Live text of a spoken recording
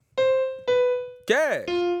Gas.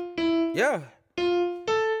 Yeah.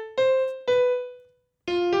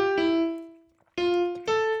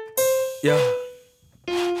 Yeah.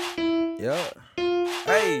 Yeah.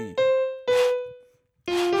 Hey.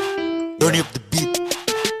 Turn up the beat.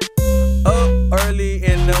 Up early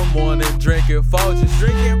in the morning, drinking Folgers.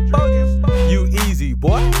 You easy,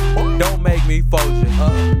 boy. Don't make me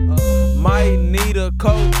Folgers. Might need a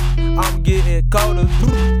coat. I'm getting colder.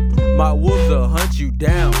 My wolves will hunt you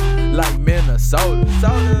down like Minnesota.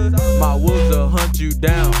 My wolves will hunt you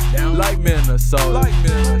down like Minnesota.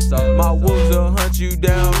 My wolves will hunt you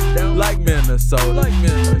down like Minnesota.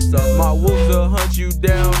 My wolves will hunt you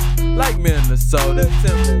down like Minnesota.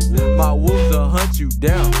 My wolves will hunt you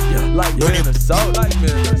down like Minnesota.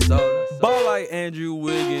 Ball like Andrew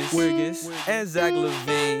Wiggins and Zach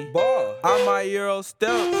LaVine. I might Euro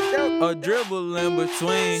step or dribble in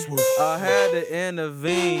between. I had to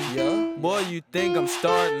intervene. Boy, you think I'm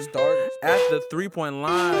starting at the 3-point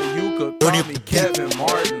line? You could call me Kevin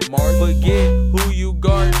Martin. Forget who you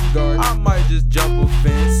guarding. I might just jump a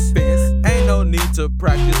fence. Ain't no need to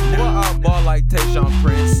practice. Boy, I ball like Tayshaun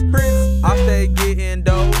Prince. I stay getting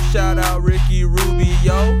dough. Shout out Ricky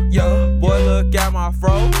Rubio. Boy, look at my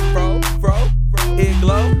fro. It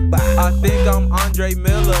glow. I think I'm Andre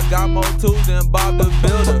Miller. Got more tools than Bob the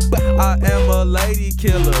Builder. I am a lady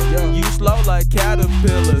killer. You slow like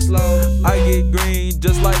caterpillars. I get green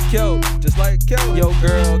just like kelp. Yo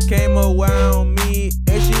girl came around me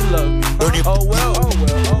and she loved me. Oh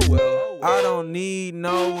well. I don't need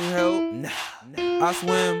no help. I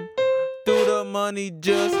swim through the money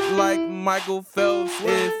just like Michael Phelps.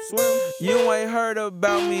 If you ain't heard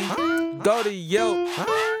about me, go to Yelp.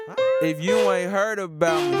 If you ain't heard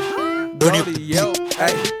about me, go to Yelp.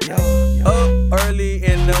 Ay. Up early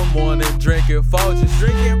in the morning, drinking Folgers.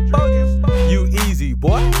 You easy,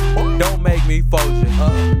 boy. Don't make me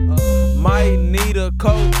Folgers. Might need a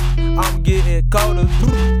coat. I'm getting colder.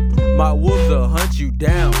 My wolves will hunt you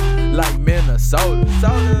down like Minnesota.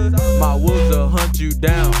 My wolves will hunt you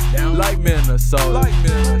down like Minnesota.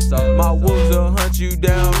 My wolves will hunt you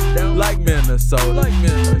down like Minnesota.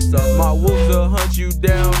 My wolves will hunt you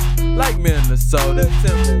down like Minnesota.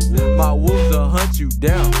 My wolves will hunt you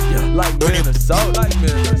down like Minnesota.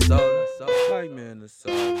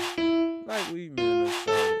 Like we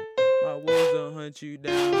Minnesota. My wolves will hunt you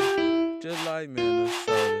down just like Minnesota.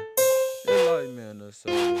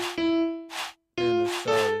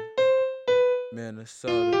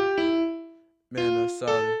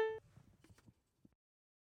 Minnesota.